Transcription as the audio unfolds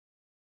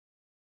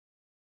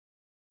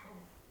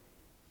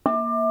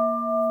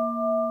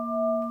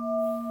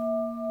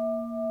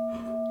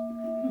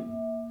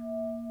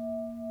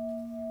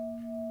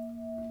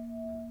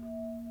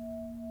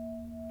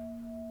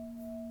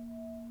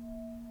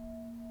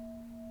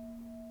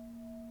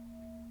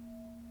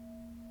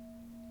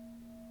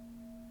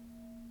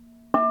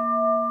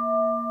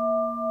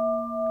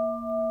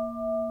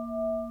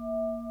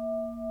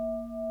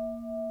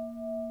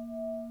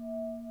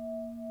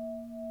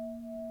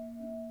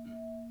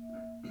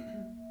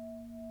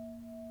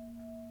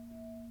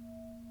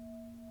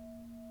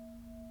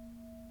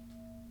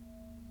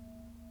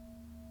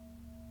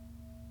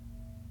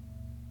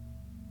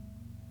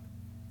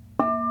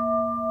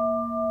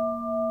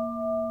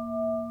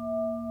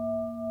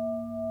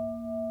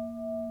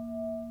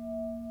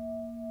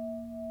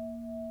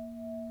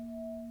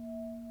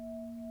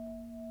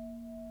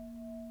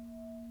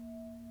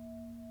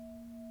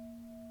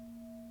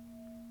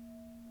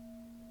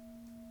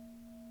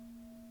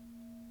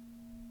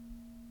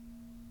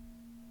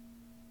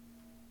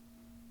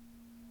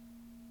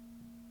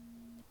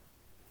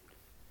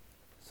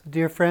So,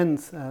 dear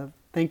friends,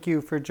 thank you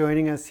for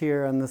joining us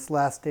here on this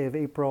last day of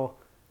April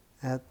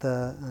at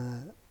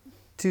the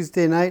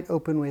Tuesday night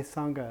Open Way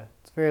Sangha.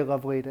 It's very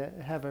lovely to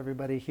have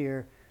everybody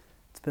here.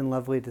 It's been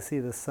lovely to see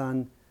the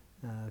sun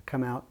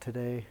come out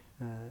today,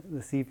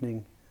 this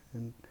evening,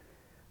 and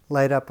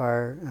light up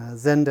our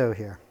zendo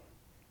here.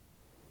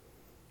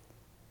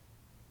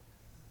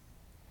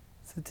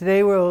 So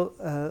today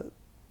we'll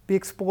be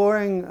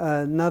exploring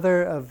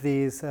another of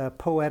these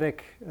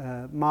poetic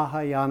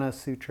Mahayana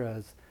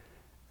sutras,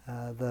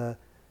 the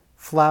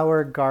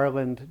Flower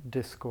Garland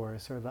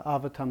Discourse, or the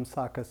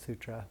Avatamsaka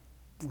Sutra.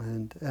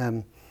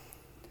 And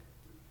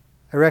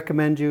I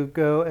recommend you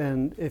go,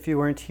 and if you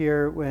weren't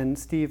here when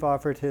Steve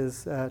offered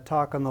his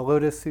talk on the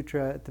Lotus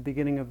Sutra at the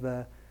beginning of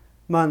the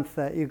month,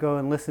 that you go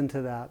and listen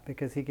to that,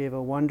 because he gave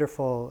a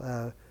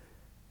wonderful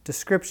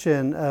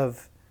description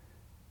of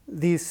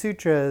these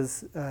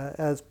sutras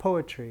as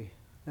poetry,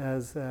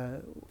 as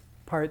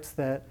parts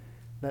that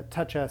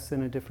touch us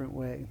in a different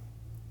way.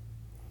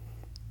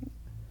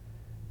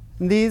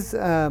 These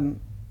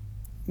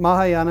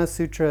Mahayana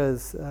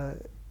sutras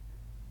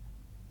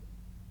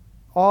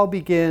all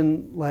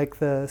begin like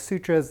the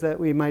sutras that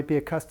we might be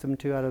accustomed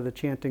to out of the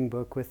chanting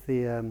book, with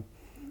the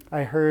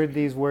I heard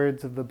these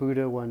words of the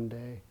Buddha one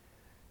day.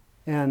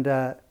 And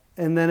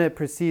then it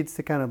proceeds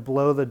to kind of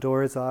blow the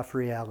doors off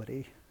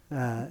reality.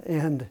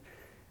 And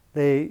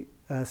they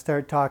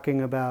start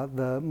talking about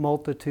the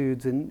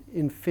multitudes and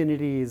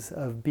infinities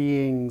of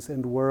beings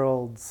and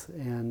worlds,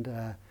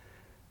 and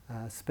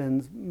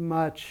spends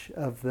much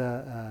of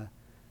the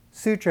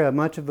sutra,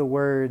 much of the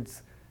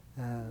words,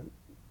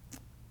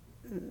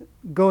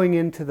 going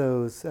into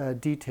those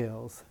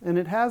details. And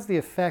it has the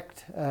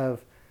effect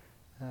of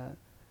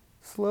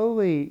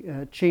slowly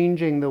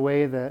changing the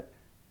way that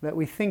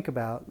we think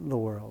about the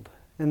world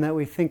and that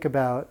we think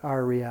about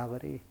our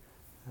reality.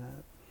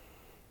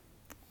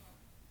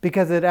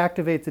 Because it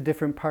activates a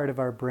different part of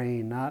our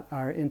brain, not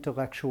our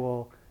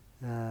intellectual,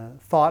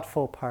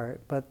 thoughtful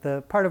part, but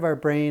the part of our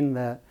brain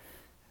that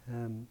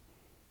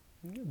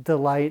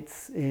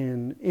delights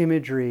in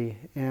imagery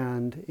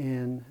and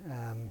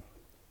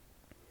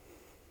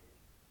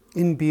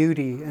in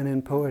beauty and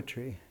in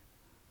poetry.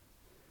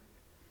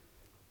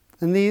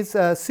 And these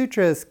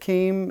sutras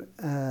came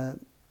at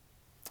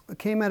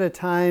a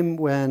time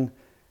when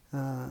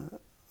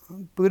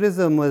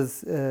Buddhism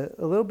was a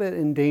little bit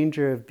in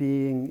danger of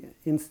being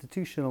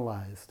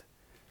institutionalized.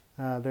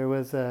 There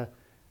was a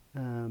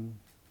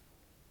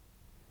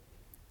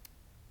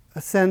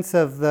sense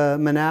of the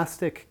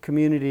monastic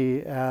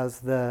community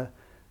as the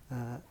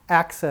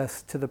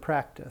access to the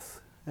practice,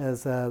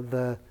 as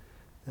the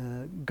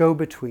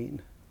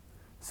go-between.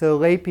 So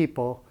lay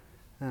people,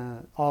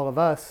 all of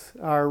us,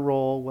 our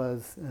role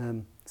was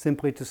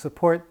simply to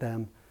support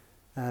them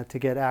to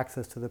get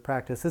access to the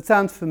practice. It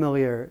sounds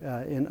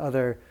familiar in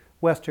other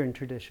Western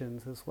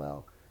traditions as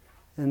well.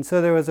 And so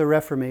there was a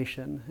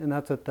reformation, and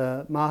that's what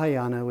the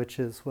Mahayana, which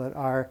is what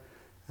our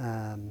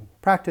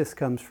practice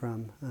comes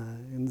from,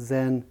 in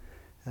Zen,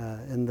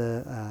 in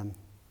the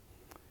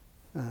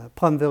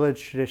Plum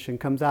Village tradition,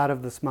 comes out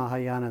of this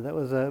Mahayana. That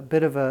was a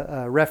bit of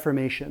a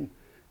reformation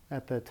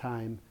at the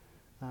time,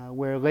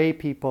 where lay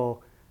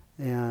people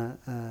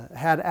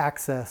had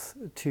access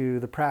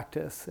to the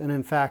practice, and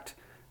in fact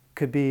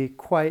could be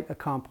quite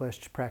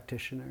accomplished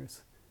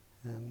practitioners.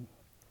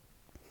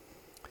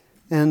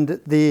 And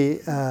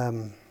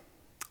the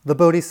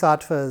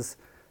bodhisattvas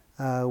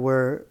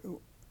were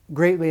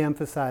greatly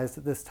emphasized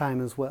at this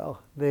time as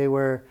well. They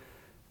were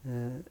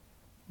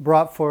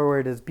brought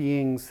forward as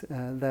beings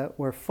that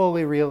were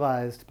fully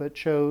realized, but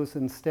chose,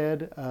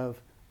 instead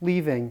of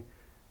leaving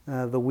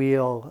the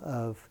wheel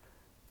of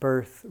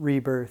birth,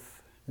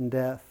 rebirth, and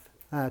death,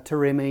 to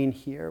remain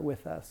here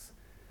with us.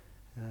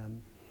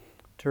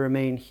 To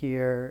remain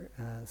here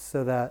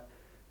so that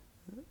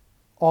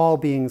all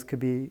beings could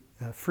be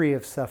free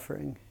of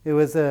suffering. It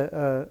was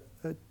a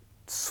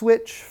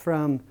switch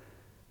from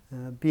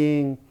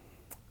being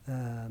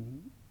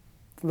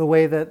the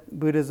way that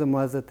Buddhism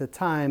was at the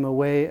time, a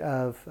way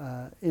of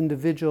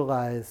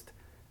individualized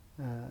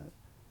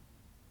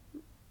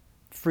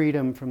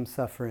freedom from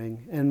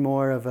suffering, and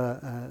more of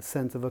a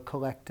sense of a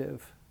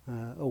collective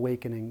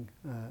awakening,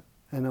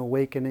 an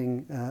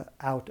awakening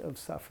out of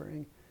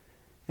suffering,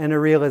 and a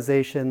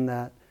realization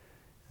that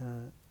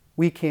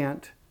we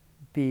can't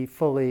be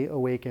fully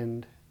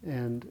awakened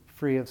and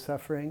free of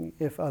suffering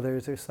if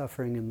others are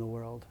suffering in the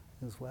world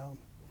as well.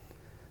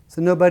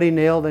 So nobody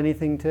nailed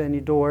anything to any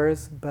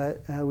doors,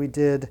 but we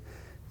do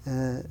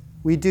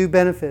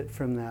benefit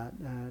from that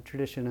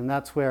tradition, and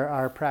that's where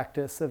our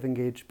practice of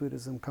engaged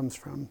Buddhism comes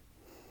from.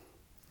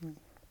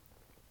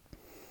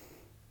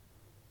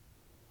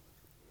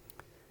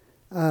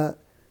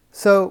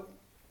 So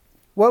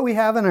what we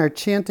have in our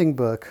chanting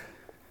book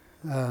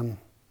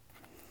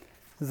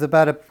is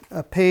about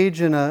a page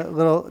and a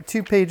little,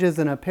 2 pages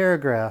and a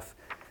paragraph.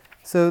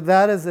 So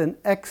that is an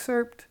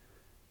excerpt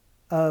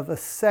of a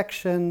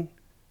section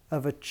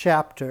of a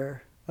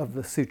chapter of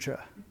the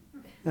sutra.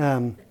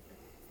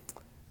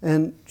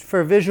 And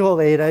for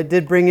visual aid, I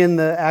did bring in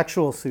the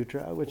actual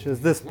sutra, which is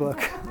this book.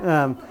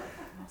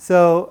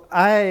 So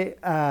I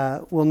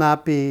will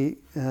not be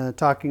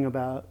talking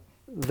about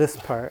this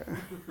part,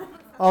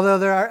 although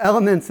there are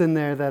elements in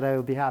there that I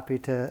would be happy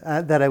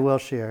to, that I will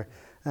share,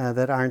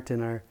 that aren't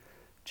in our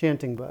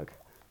chanting book.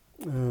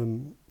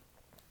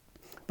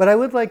 But I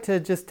would like to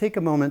just take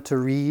a moment to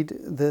read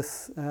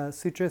this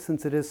sutra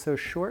since it is so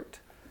short,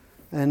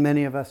 and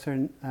many of us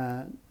are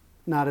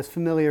not as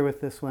familiar with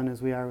this one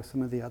as we are with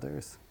some of the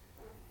others.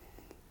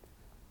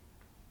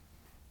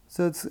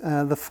 So it's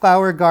the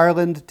Flower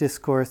Garland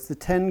Discourse, the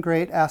 10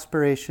 Great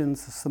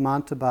Aspirations of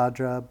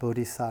Samantabhadra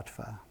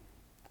Bodhisattva.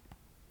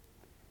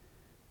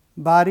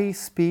 Body,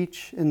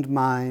 speech, and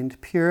mind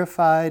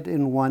purified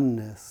in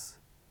oneness,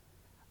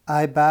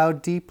 I bow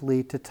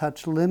deeply to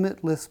touch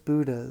limitless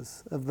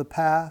Buddhas of the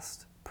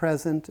past,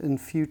 present, and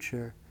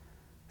future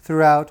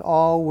throughout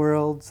all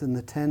worlds in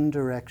the 10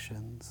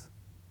 directions.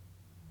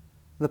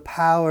 The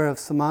power of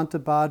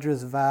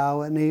Samantabhadra's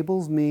vow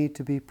enables me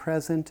to be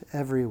present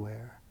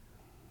everywhere.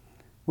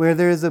 Where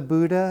there is a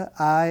Buddha,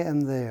 I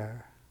am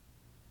there.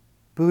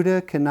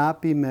 Buddha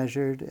cannot be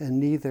measured, and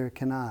neither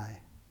can I.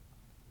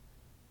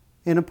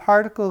 In a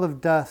particle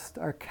of dust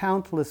are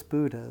countless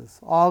Buddhas,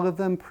 all of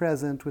them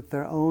present with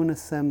their own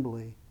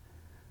assembly.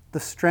 The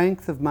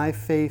strength of my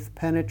faith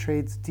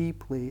penetrates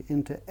deeply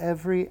into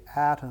every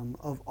atom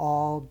of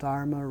all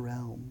Dharma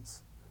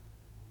realms.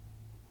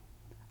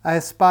 I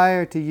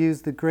aspire to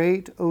use the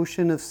great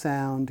ocean of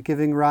sound,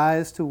 giving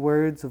rise to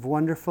words of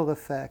wonderful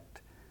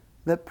effect,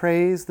 that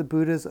praise the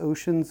Buddha's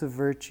oceans of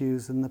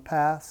virtues in the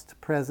past,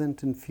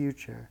 present, and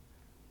future.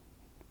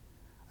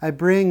 I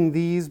bring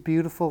these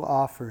beautiful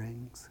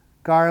offerings,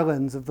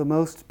 garlands of the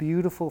most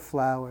beautiful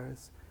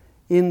flowers,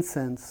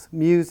 incense,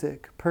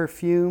 music,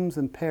 perfumes,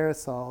 and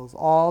parasols,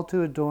 all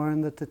to adorn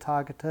the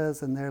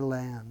Tathagatas and their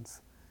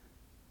lands.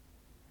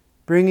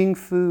 Bringing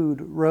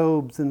food,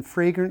 robes, and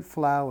fragrant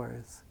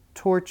flowers,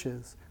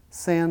 torches,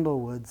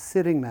 sandalwood,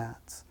 sitting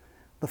mats,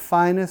 the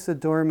finest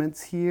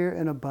adornments here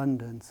in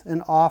abundance,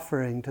 an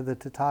offering to the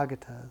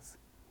Tathagatas.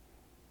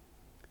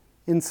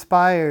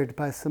 Inspired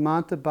by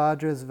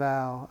Samantabhadra's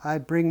vow, I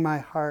bring my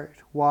heart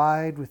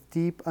wide with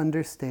deep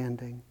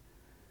understanding,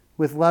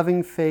 with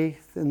loving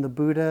faith in the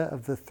Buddha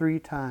of the 3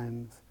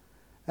 times,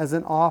 as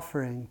an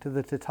offering to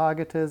the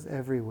Tathagatas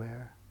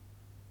everywhere.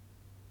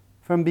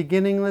 From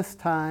beginningless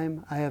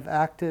time, I have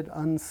acted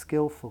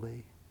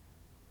unskillfully,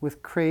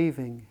 with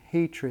craving,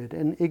 hatred,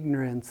 and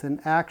ignorance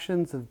and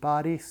actions of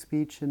body,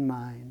 speech, and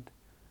mind.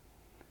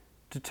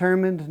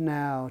 Determined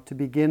now to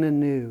begin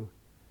anew,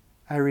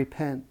 I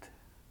repent.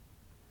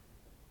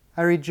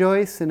 I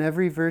rejoice in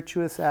every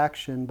virtuous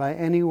action by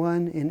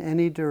anyone in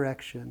any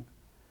direction,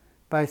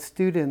 by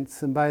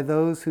students and by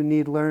those who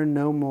need learn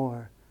no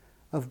more,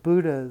 of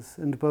Buddhas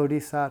and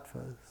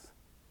Bodhisattvas.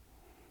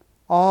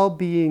 All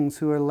beings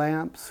who are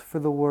lamps for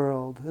the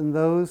world and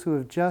those who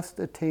have just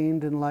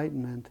attained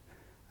enlightenment,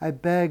 I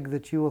beg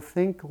that you will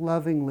think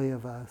lovingly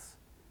of us,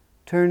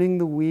 turning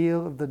the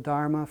wheel of the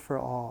Dharma for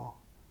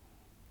all.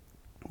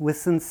 With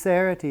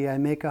sincerity, I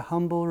make a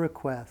humble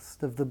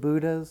request of the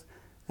Buddhas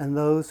and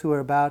those who are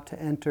about to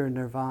enter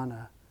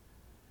nirvana.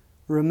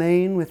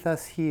 Remain with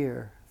us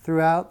here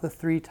throughout the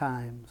 3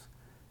 times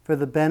for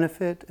the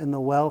benefit and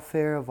the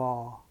welfare of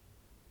all.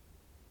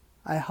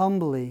 I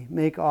humbly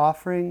make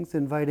offerings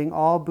inviting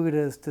all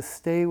Buddhas to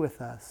stay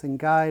with us and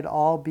guide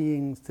all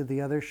beings to the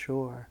other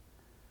shore.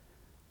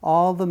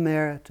 All the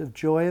merit of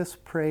joyous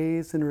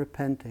praise and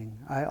repenting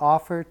I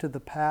offer to the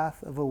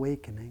path of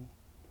awakening.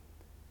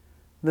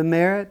 The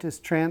merit is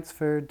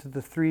transferred to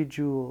the 3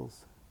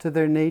 jewels, to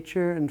their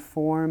nature and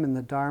form in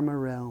the Dharma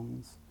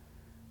realms.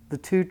 The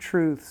 2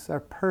 truths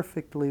are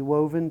perfectly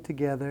woven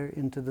together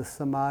into the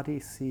Samadhi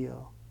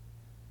seal.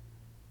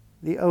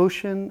 The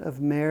ocean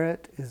of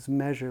merit is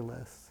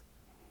measureless.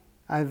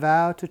 I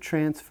vow to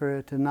transfer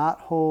it and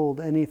not hold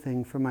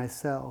anything for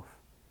myself.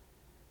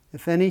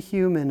 If any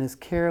human is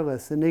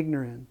careless and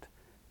ignorant,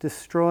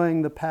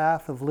 destroying the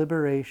path of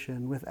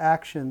liberation with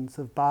actions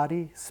of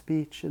body,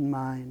 speech, and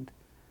mind,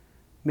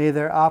 may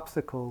their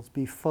obstacles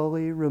be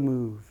fully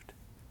removed.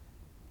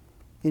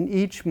 In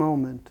each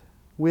moment,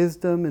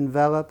 wisdom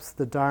envelops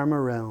the Dharma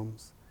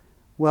realms,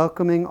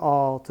 welcoming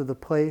all to the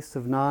place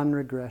of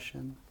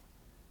non-regression.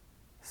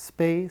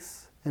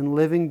 Space and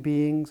living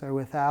beings are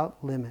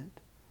without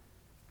limit,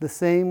 the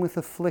same with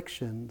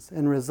afflictions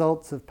and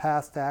results of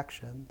past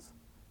actions.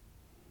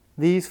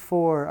 These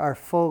 4 are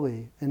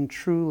fully and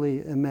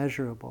truly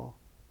immeasurable.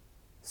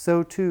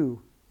 So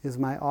too is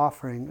my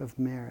offering of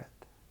merit.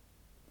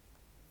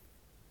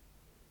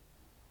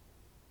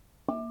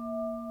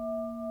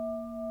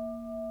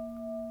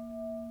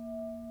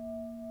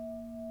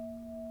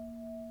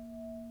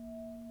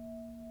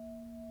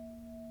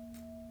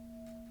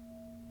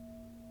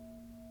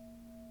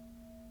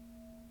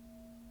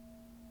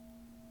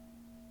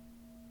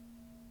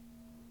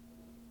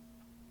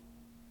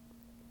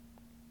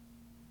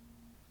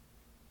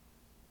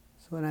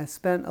 So when I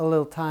spent a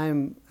little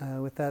time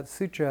with that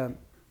sutra,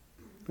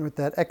 with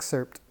that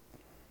excerpt,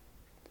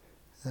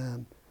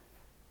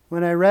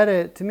 when I read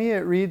it, to me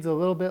it reads a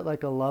little bit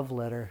like a love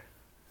letter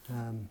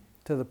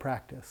to the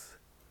practice.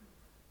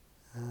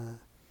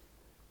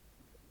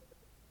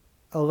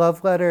 A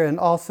love letter and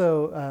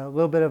also a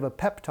little bit of a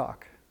pep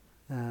talk.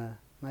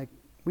 Like,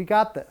 we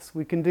got this,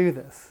 we can do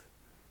this,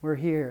 we're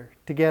here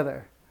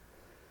together.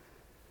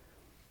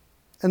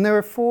 And there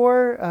were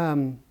four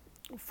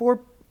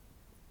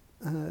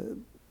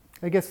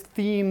I guess,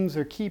 themes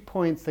or key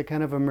points that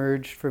kind of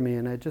emerged for me,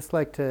 and I'd just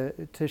like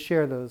to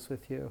share those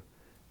with you.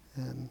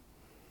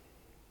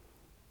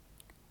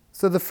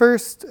 So the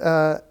first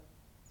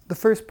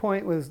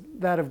point was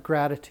that of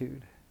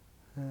gratitude.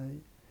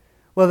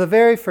 Well, the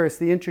very first,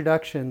 the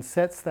introduction,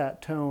 sets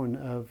that tone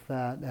of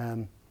that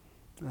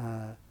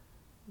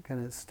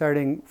kind of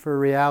starting for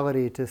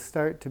reality to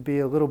start to be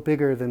a little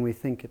bigger than we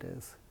think it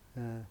is,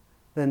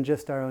 than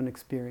just our own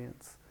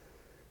experience.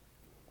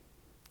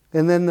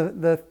 And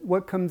then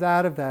what comes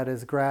out of that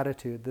is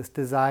gratitude, this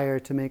desire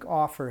to make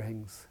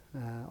offerings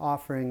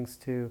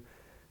to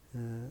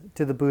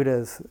the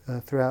Buddhas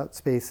throughout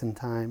space and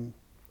time.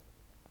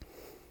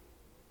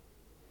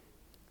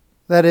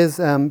 That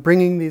is,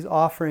 bringing these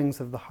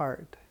offerings of the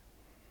heart.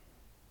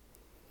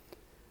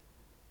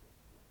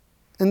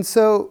 And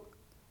so,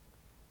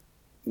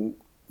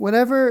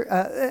 whenever,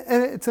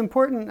 and it's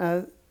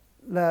important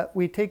that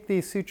we take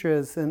these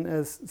sutras, and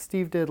as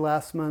Steve did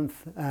last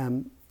month,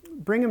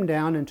 bring them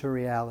down into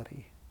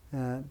reality.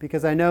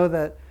 Because I know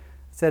that I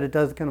said it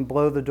does kind of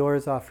blow the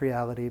doors off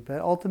reality,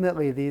 but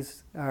ultimately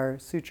these are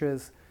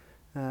sutras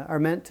are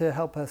meant to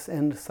help us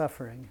end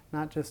suffering,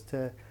 not just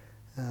to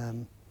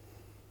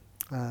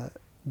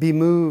be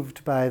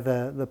moved by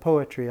the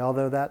poetry,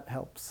 although that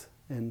helps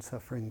in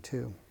suffering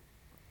too.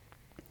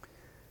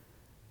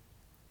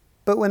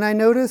 But when I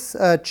notice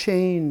a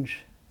change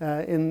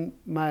in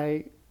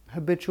my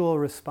habitual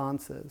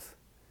responses,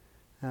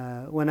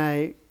 when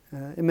I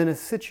am in a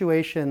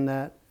situation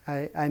that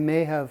I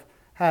may have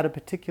had a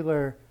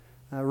particular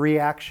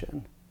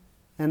reaction,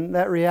 and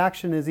that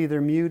reaction is either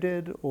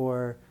muted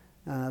or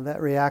that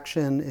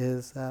reaction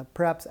is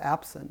perhaps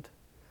absent,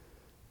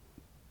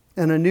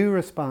 and a new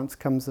response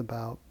comes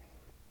about.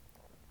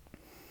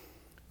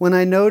 When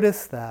I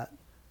notice that,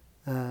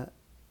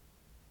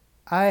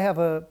 I have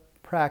a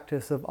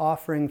practice of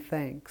offering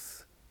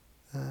thanks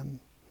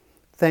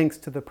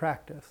to the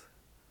practice.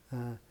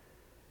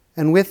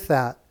 And with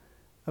that,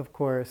 of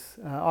course,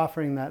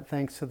 offering that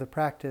thanks to the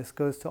practice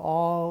goes to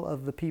all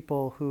of the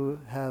people who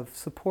have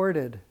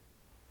supported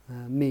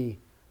me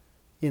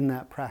in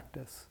that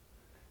practice.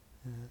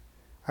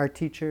 Our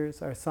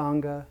teachers, our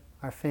Sangha,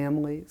 our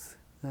families,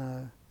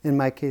 in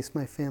my case,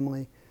 my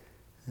family,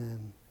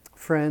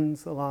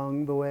 friends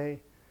along the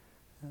way.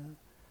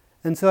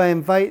 And so I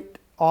invite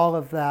all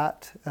of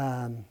that,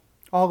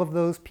 all of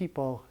those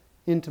people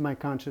into my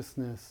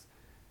consciousness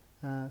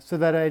so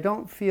that I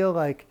don't feel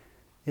like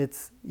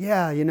it's,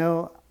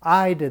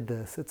 I did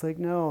this. It's like,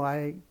 no,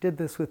 I did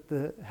this with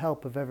the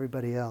help of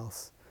everybody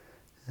else.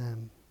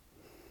 And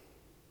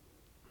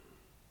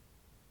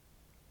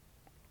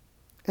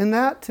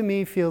that to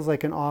me feels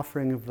like an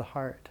offering of the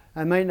heart.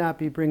 I might not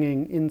be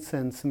bringing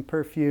incense and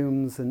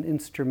perfumes and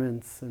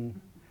instruments and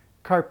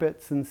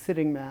carpets and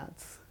sitting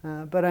mats,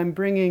 but I'm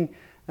bringing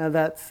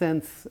that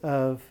sense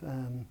of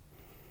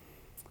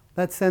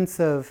the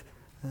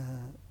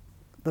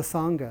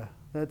Sangha,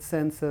 that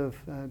sense of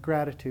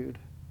gratitude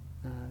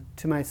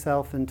to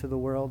myself and to the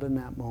world in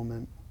that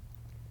moment.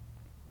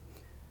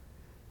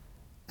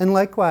 And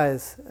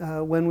likewise,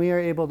 when we are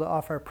able to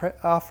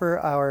offer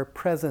our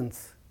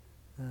presence,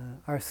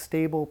 our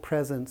stable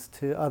presence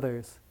to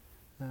others,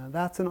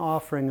 that's an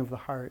offering of the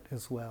heart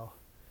as well.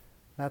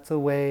 That's a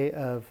way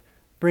of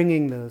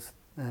bringing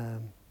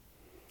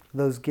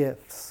those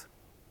gifts.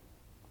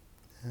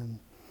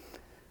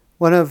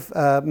 One of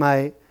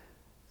my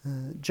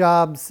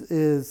jobs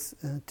is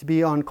to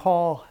be on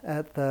call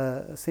at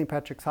the St.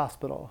 Patrick's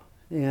Hospital.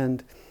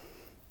 And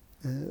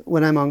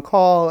when I'm on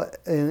call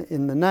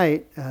in the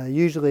night,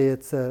 usually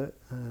it's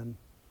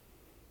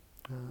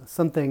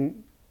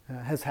something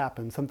has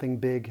happened, something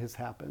big has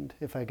happened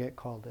if I get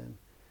called in.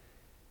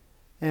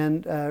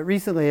 And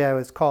recently I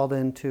was called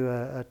into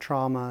a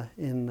trauma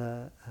in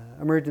the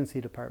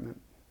emergency department.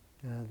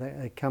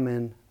 I come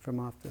in from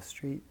off the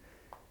street.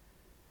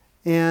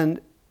 And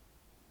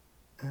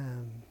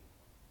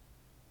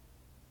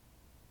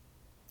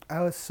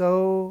I was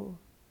so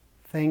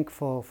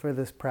thankful for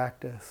this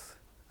practice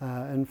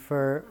and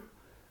for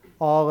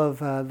all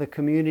of the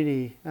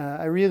community.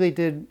 I really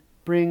did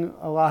bring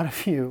a lot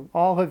of you,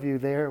 all of you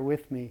there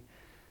with me,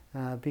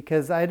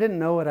 because I didn't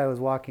know what I was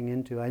walking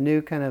into. I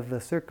knew kind of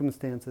the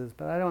circumstances,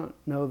 but I don't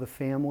know the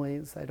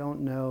families. I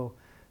don't know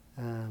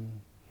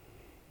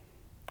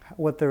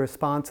what the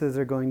responses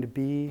are going to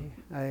be.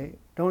 I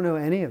don't know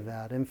any of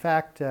that. In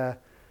fact, I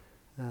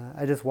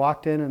just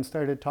walked in and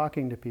started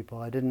talking to people.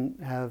 I didn't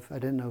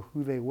know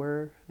who they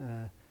were,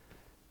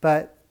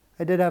 but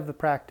I did have the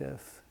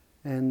practice,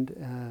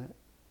 and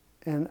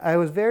I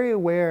was very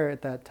aware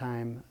at that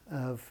time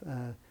of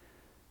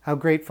how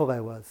grateful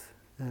I was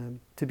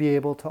to be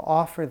able to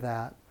offer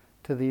that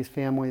to these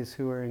families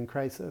who are in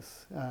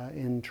crisis,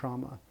 in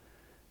trauma.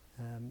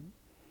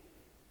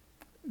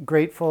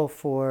 Grateful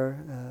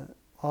for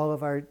all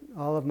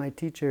of my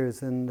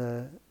teachers and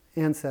the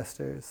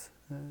ancestors,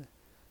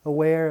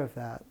 aware of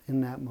that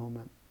in that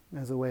moment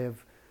as a way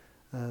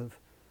of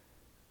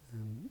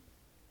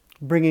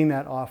bringing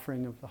that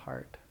offering of the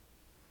heart.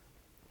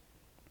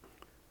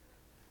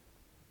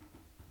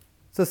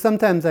 So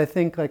sometimes I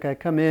think like I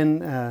come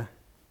in, oh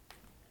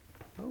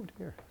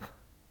dear,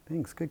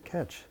 thanks, good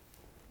catch.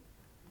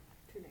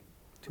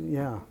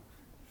 Yeah.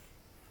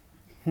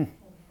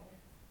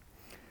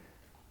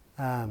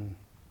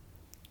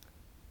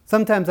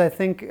 Sometimes I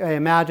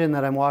imagine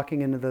that I'm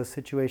walking into those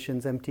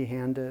situations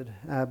empty-handed,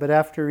 but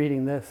after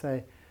reading this,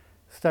 I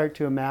start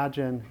to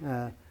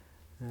imagine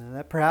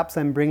that perhaps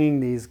I'm bringing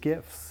these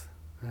gifts,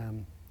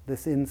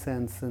 this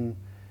incense and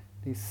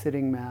these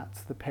sitting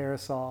mats, the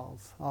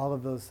parasols, all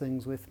of those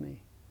things with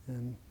me,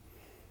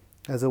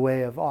 as a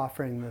way of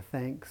offering the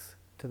thanks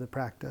to the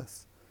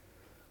practice.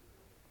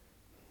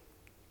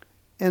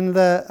 And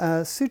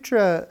the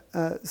sutra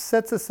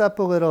sets us up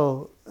a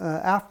little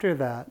after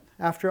that,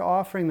 after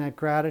offering that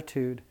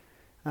gratitude.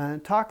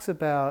 It talks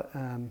about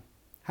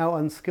how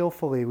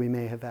unskillfully we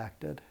may have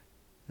acted.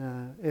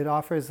 It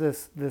offers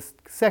this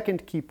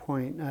second key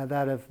point,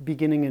 that of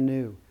beginning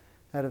anew,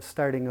 that of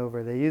starting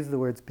over. They use the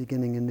words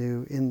beginning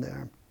anew in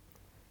there.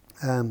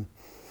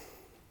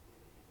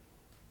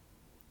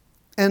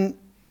 And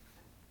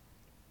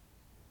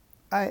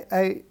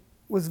I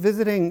was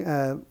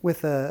visiting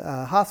with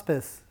a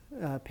hospice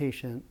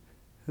patient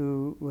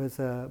who was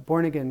a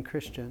born-again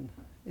Christian,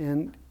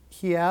 and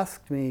he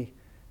asked me,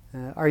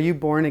 "Are you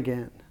born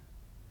again?"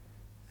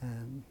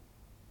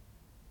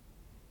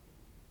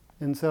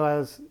 And so I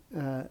was.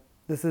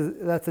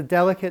 That's a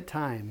delicate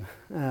time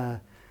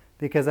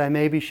because I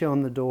may be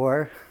shown the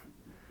door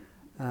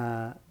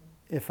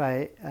if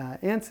I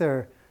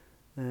answer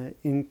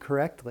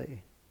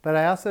incorrectly, but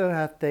I also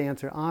have to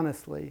answer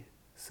honestly.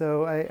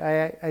 So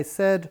I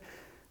said,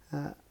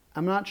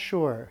 "I'm not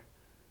sure.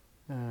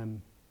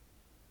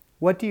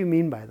 What do you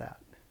mean by that?"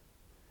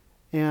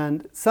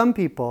 And some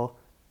people,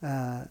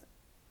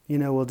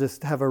 will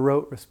just have a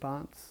rote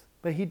response,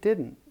 but he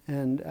didn't.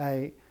 And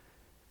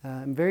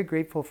I'm very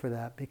grateful for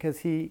that, because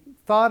he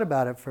thought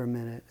about it for a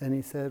minute and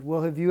he said,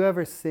 "Well, have you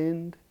ever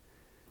sinned?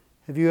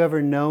 Have you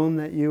ever known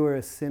that you were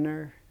a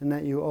sinner and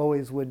that you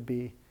always would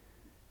be,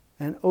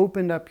 and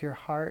opened up your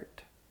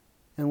heart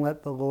and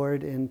let the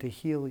Lord in to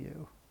heal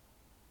you?"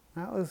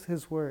 That was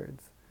his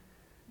words.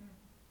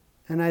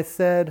 And I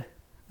said,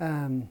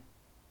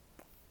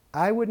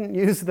 I wouldn't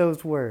use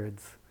those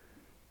words,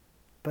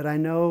 but I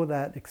know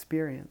that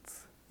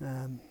experience.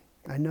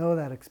 I know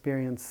that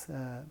experience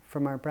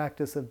from our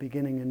practice of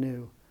beginning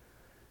anew.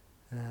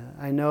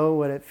 I know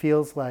what it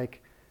feels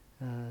like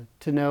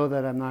to know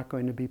that I'm not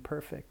going to be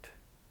perfect.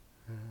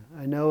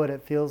 I know what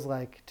it feels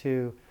like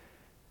to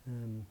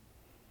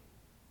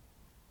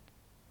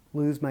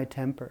lose my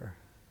temper.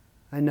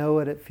 I know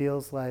what it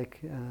feels like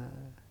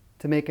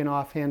to make an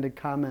offhanded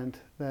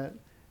comment that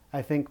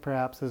I think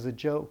perhaps is a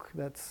joke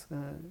that's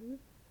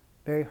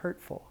very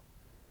hurtful,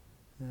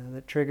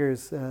 that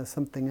triggers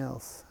something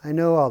else. I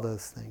know all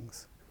those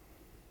things.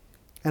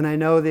 And I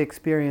know the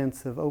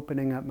experience of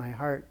opening up my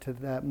heart to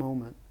that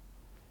moment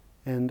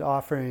and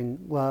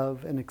offering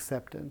love and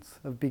acceptance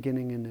of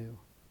beginning anew.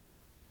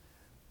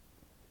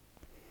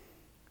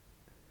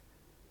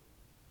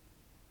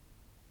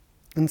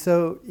 And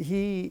so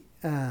he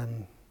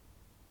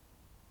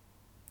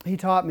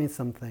taught me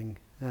something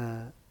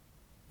that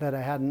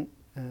I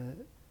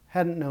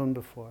hadn't known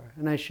before.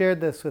 And I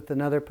shared this with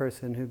another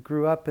person who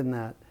grew up in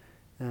that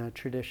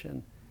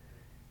tradition.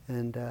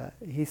 And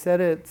he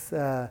said it's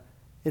a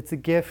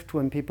gift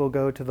when people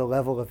go to the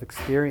level of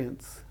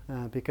experience,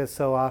 because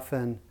so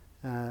often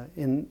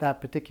in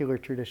that particular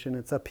tradition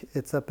it's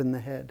up in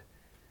the head.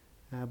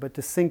 But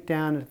to sink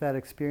down into that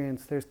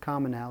experience, there's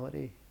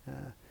commonality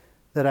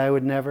that I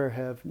would never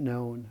have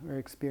known or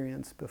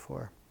experienced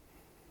before.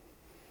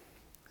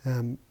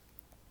 And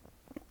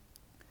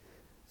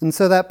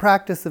so that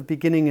practice of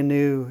beginning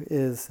anew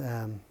is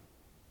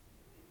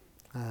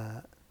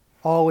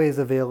always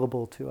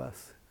available to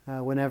us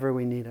whenever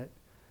we need it.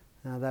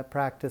 That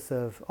practice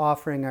of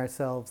offering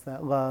ourselves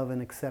that love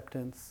and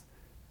acceptance,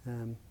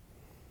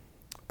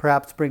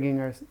 perhaps bringing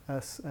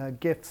us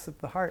gifts of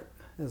the heart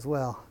as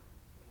well,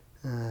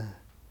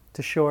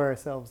 to shore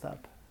ourselves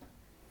up.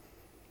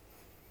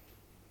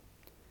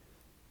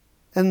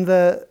 And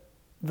the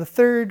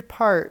third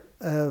part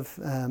of,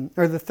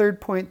 or the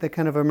third point that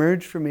kind of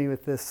emerged for me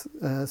with this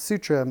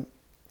sutra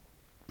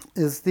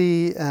is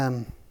this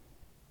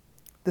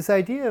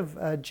idea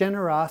of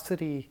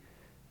generosity,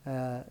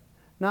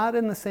 not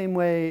in the same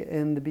way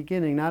in the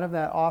beginning, not of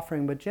that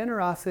offering, but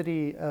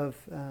generosity of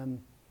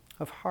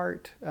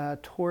heart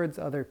towards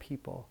other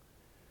people.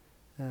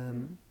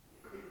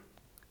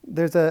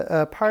 There's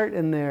a part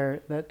in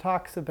there that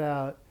talks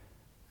about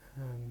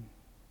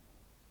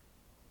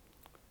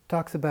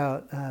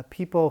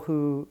people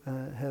who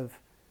have,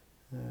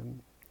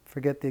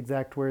 forget the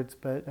exact words,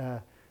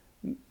 but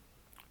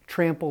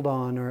trampled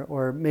on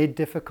or made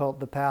difficult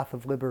the path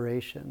of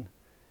liberation.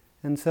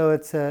 And so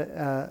it's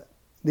the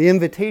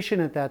invitation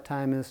at that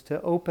time is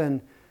to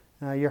open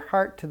your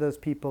heart to those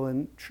people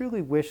and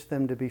truly wish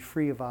them to be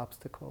free of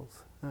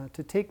obstacles,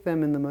 to take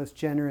them in the most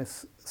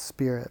generous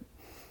spirit.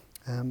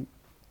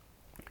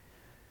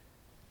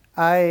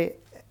 I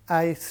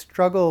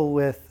struggle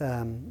with,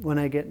 when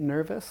I get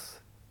nervous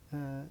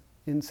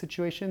in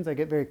situations, I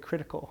get very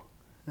critical,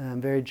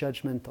 very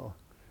judgmental.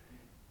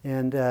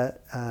 And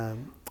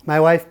my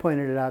wife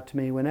pointed it out to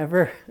me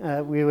whenever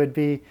we would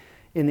be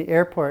in the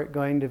airport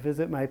going to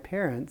visit my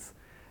parents.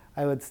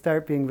 I would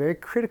start being very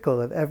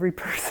critical of every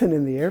person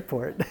in the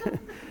airport.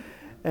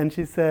 And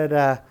she said,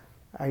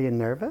 are you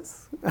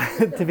nervous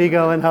to be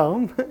going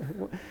home?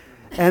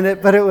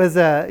 But it was,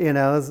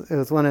 it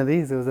was one of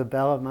these. It was a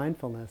bell of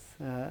mindfulness.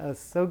 I was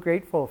so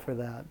grateful for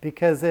that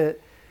because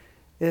it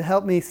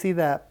helped me see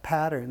that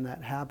pattern,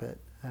 that habit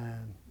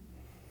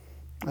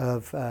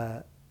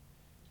of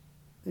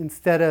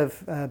instead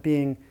of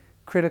being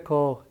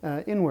critical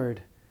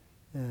inward,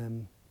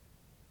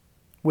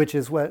 which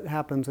is what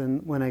happens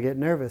when I get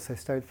nervous. I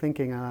start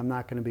thinking, I'm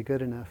not going to be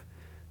good enough.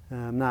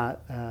 I'm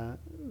not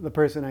the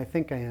person I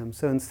think I am.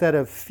 So instead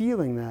of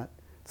feeling that,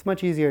 it's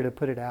much easier to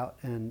put it out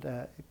and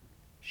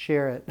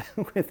share it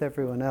with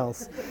everyone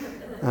else,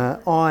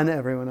 on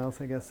everyone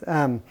else, I guess.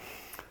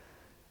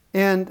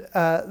 And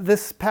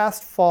this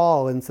past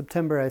fall, in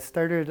September, I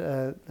started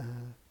a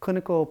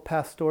clinical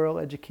pastoral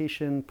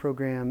education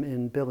program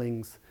in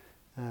Billings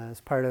as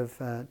part of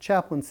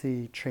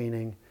chaplaincy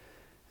training.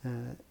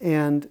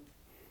 And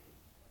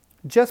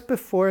just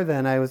before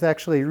then, I was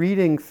actually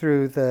reading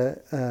through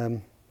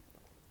the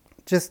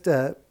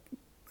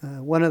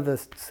one of the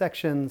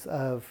sections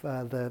of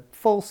the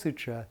Full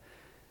Sutra.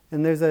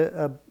 And there's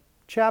a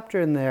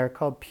chapter in there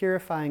called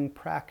Purifying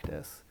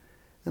Practice.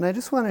 And I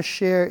just want to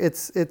share,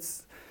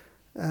 it's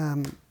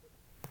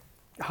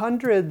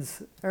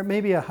hundreds, or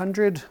maybe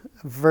 100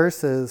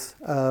 verses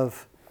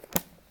of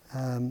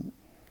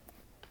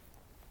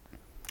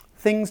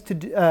things to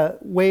do,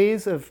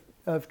 ways of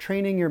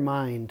training your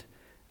mind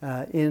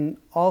in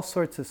all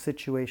sorts of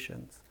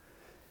situations.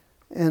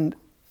 And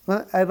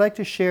I'd like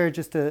to share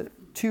just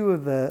two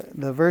of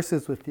the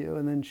verses with you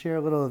and then share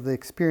a little of the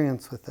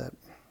experience with it.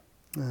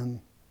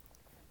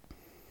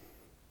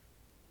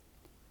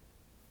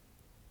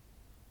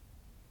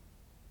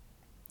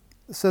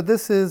 So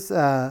this is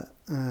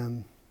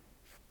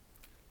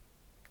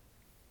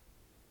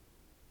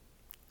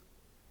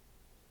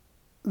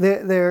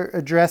they're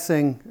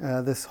addressing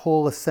this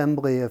whole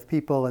assembly of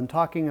people and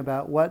talking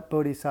about what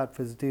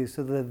bodhisattvas do.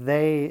 So the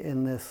they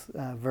in this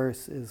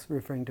verse is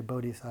referring to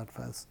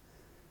bodhisattvas.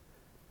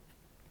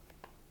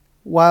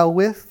 While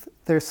with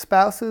their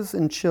spouses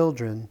and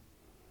children,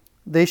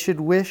 they should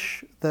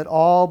wish that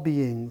all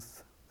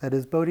beings, that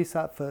is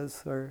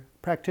bodhisattvas or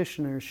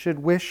practitioners, should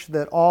wish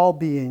that all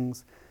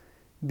beings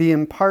be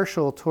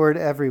impartial toward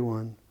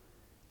everyone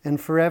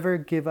and forever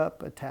give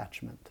up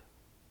attachment.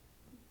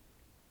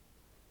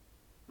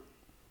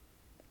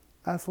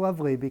 That's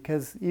lovely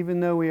because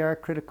even though we are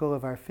critical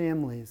of our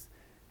families,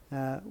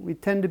 we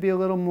tend to be a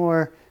little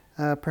more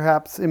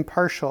perhaps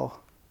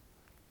impartial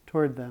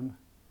toward them.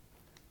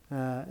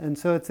 And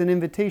so it's an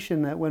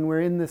invitation that when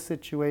we're in this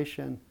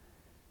situation,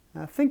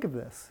 think of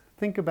this.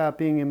 Think about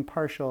being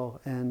impartial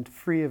and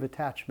free of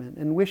attachment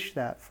and wish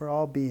that for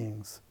all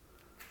beings.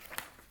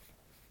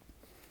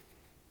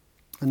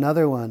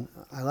 Another one,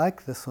 I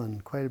like this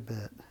one quite a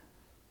bit.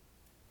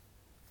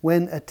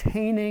 When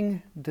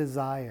attaining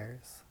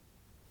desires,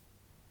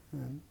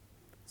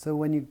 so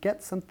when you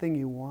get something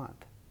you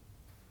want,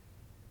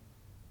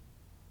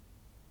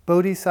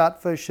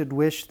 bodhisattvas should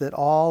wish that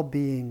all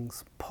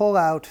beings pull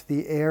out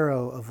the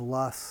arrow of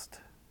lust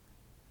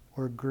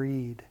or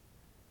greed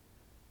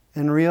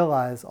and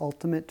realize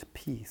ultimate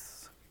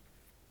peace.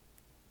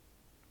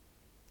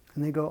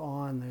 And they go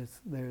on.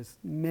 There's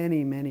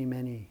many, many,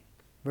 many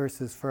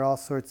verses for all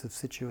sorts of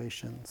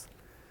situations.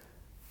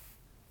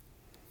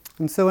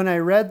 And so when I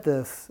read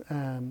this,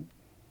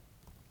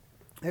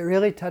 it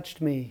really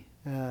touched me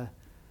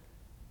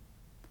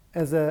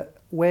as a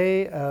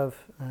way of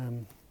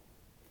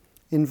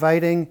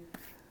inviting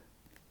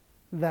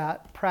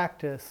that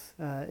practice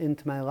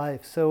into my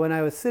life. So when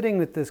I was sitting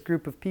with this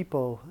group of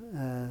people,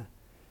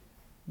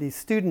 these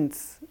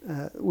students,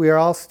 we are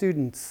all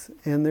students,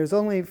 and there's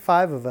only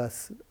 5 of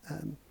us,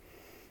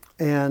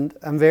 and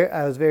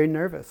I was very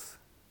nervous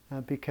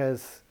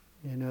because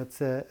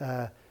it's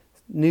a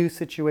new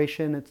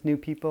situation, it's new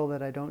people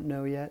that I don't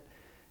know yet,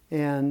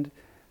 and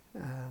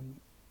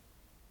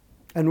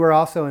we're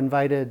also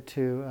invited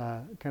to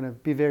kind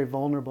of be very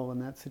vulnerable in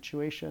that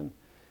situation.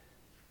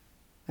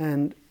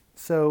 And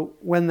so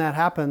when that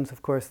happens,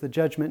 of course, the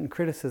judgment and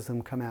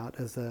criticism come out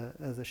as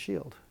a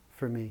shield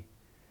for me.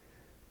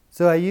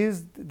 So I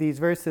used these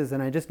verses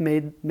and I just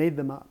made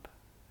them up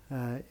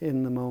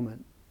in the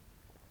moment.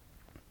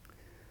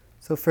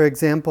 So for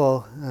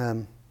example,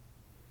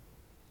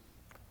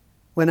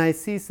 when I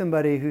see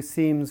somebody who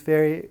seems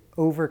very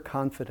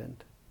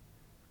overconfident,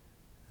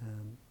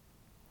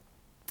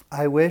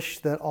 I wish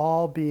that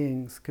all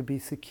beings could be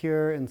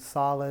secure and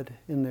solid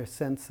in their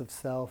sense of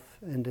self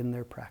and in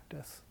their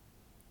practice.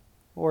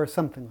 Or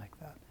something like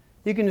that.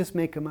 You can just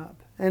make them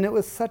up. And it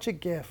was such a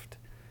gift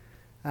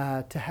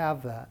to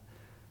have that.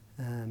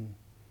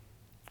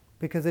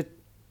 Because it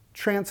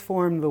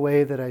transformed the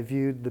way that I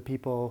viewed the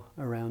people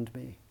around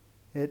me.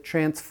 It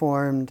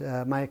transformed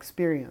my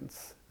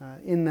experience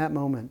in that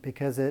moment,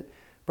 because it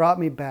brought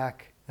me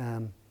back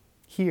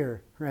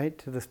here, right,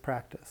 to this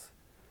practice.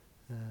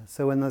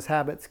 So when those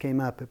habits came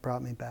up, it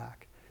brought me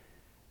back.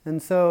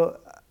 And so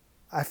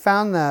I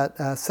found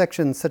that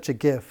section such a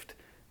gift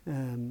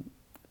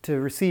to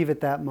receive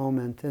at that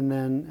moment, and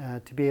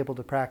then to be able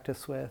to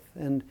practice with.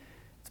 And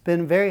it's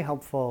been very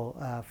helpful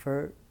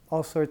for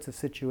all sorts of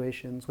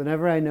situations.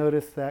 Whenever I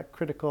notice that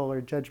critical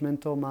or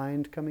judgmental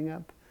mind coming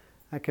up,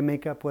 I can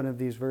make up one of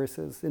these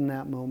verses in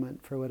that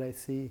moment for what I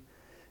see.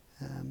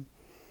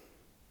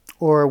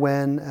 Or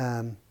when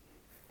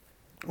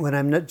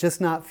I'm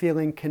just not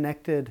feeling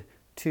connected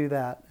to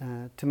that,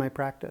 to my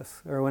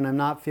practice, or when I'm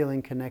not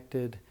feeling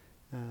connected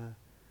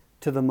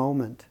to the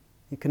moment,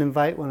 you can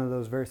invite one of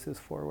those verses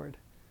forward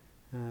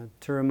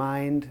to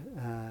remind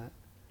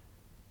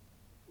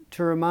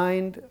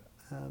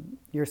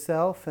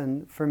yourself,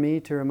 and for me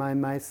to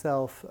remind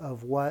myself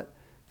of what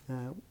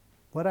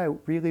I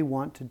really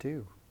want to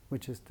do,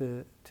 which is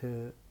to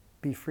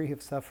be free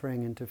of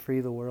suffering and to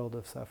free the world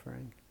of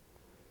suffering.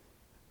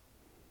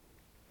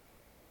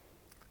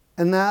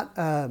 And that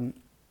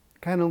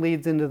kind of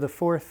leads into the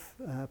fourth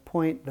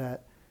point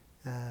that,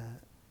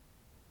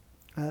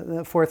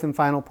 the fourth and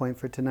final point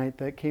for tonight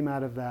that came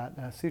out of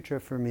that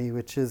sutra for me,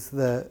 which is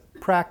the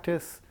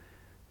practice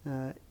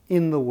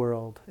in the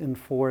world and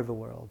for the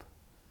world,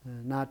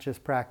 not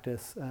just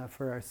practice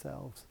for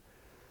ourselves.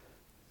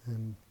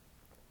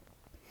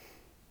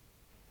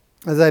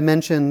 As I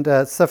mentioned,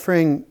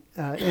 suffering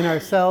in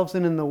ourselves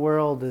and in the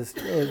world is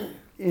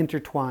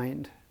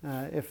intertwined.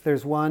 If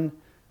there's one,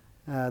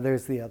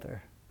 there's the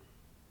other.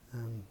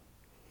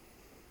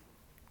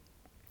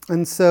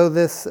 And so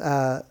this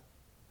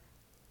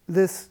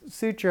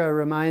sutra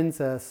reminds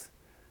us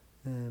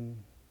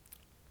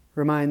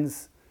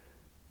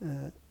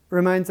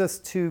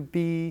to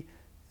be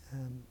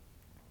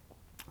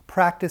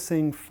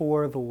practicing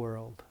for the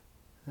world.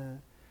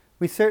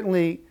 We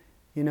certainly,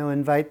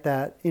 invite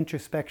that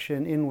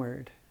introspection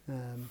inward.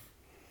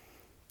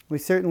 We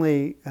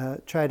certainly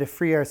try to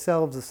free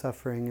ourselves of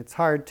suffering. It's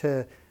hard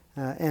to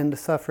end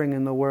suffering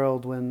in the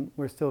world when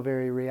we're still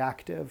very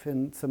reactive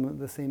in some of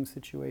the same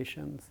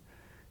situations.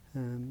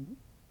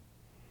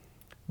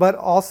 But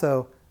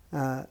also,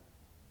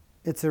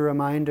 it's a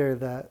reminder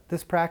that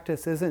this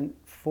practice isn't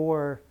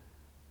for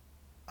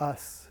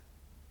us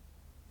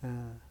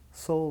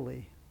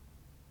solely.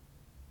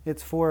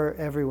 It's for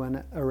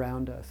everyone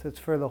around us. It's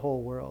for the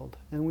whole world.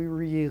 And we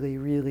really,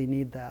 really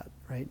need that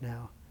right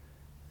now.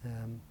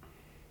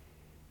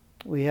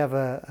 We have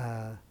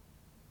a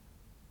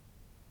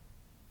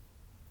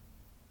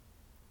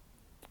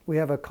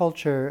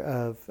culture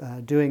of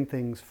doing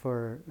things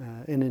for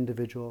an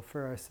individual,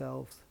 for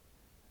ourselves.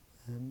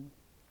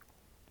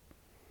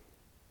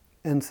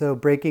 And so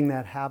breaking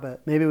that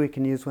habit, maybe we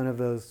can use one of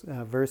those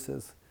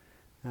verses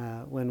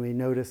when we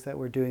notice that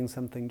we're doing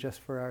something just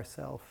for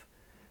ourselves.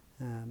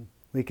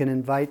 We can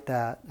invite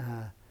that,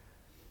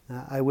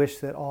 I wish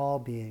that all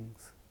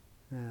beings,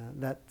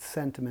 that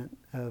sentiment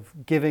of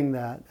giving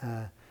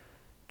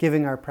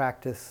our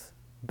practice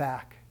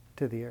back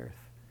to the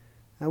earth.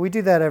 We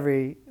do that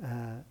every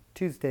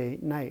Tuesday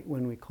night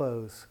when we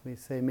close. We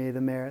say, may the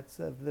merits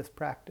of this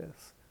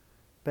practice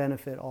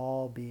benefit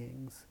all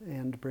beings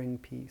and bring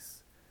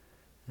peace.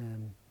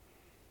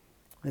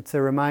 It's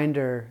a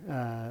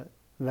reminder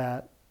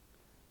that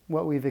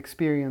what we've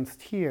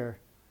experienced here,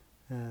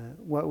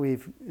 what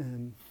we've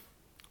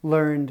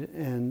learned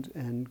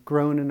and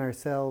grown in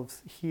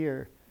ourselves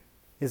here,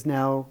 is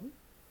now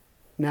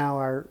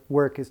our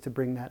work is to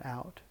bring that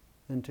out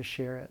and to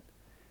share it.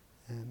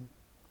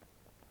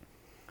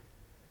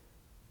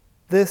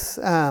 This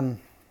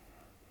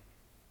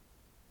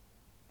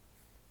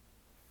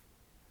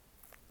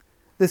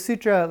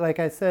sutra, like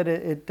I said,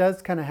 it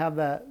does kind of have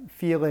that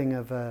feeling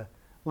of a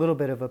little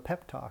bit of a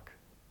pep talk.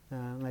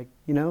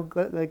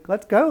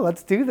 Let's go,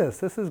 let's do this.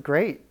 This is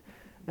great.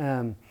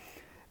 And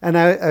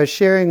I was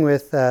sharing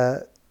with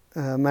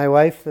my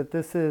wife that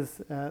this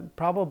is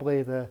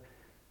probably the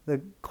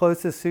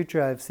closest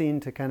sutra I've seen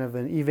to kind of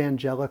an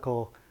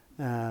evangelical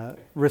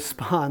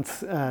response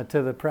to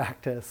the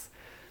practice.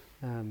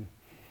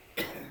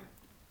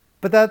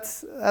 But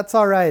that's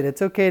all right.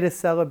 It's okay to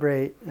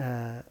celebrate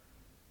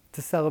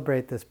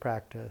this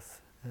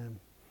practice.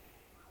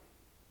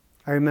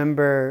 I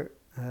remember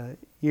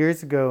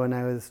years ago when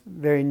I was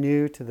very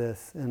new to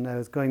this, and I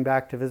was going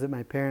back to visit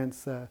my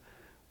parents.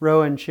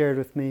 Rowan shared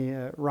with me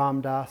a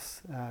Ram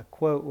Dass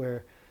quote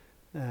where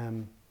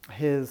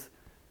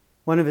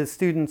one of his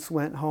students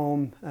went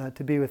home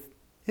to be with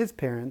his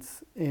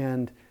parents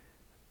and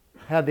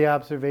had the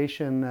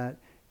observation that,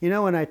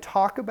 when I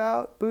talk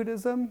about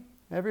Buddhism,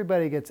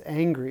 everybody gets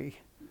angry.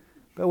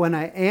 But when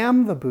I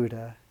am the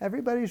Buddha,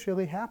 everybody's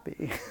really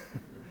happy.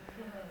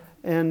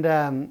 And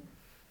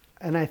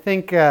I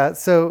think,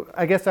 so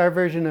I guess our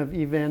version of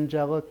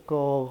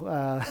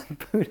evangelical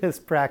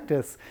Buddhist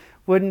practice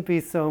wouldn't be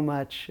so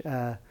much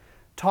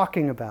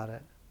talking about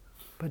it,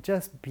 but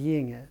just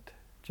being it,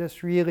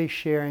 just really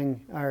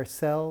sharing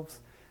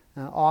ourselves,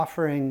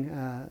 offering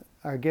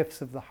our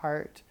gifts of the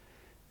heart,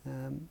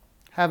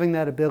 having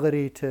that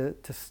ability to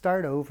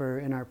start over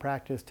in our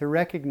practice, to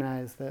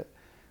recognize that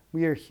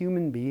we are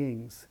human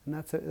beings, and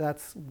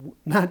that's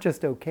not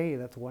just okay,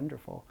 that's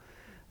wonderful.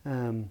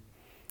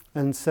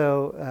 And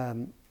so,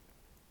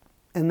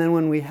 and then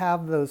when we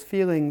have those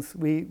feelings,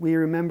 we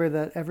remember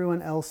that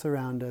everyone else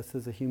around us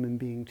is a human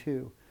being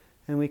too,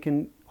 and we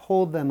can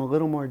hold them a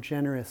little more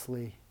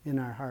generously in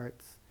our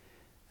hearts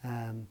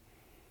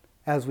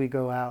as we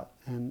go out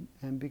and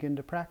begin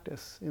to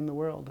practice in the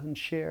world and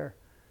share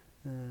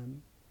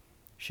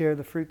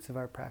the fruits of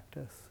our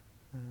practice,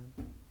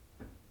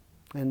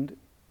 and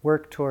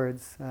work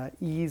towards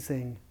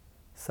easing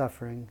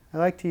suffering. I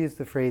like to use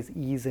the phrase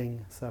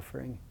easing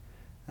suffering.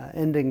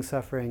 Ending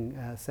suffering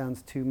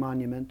sounds too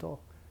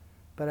monumental,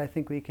 but I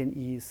think we can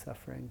ease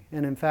suffering.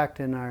 And in fact,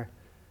 in our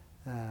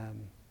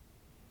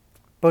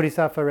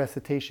Bodhisattva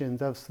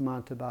recitations of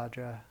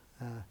Samantabhadra,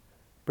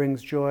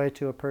 brings joy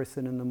to a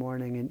person in the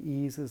morning and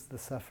eases the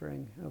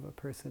suffering of a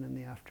person in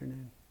the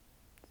afternoon.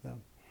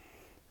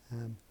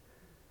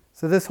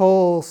 So this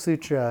whole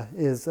sutra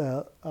is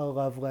a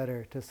love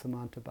letter to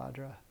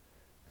Samantabhadra,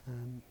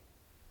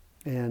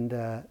 and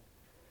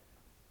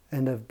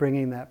of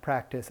bringing that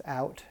practice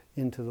out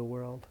into the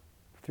world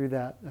through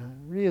that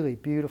really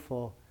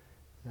beautiful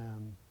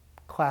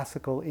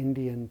classical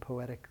Indian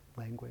poetic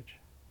language.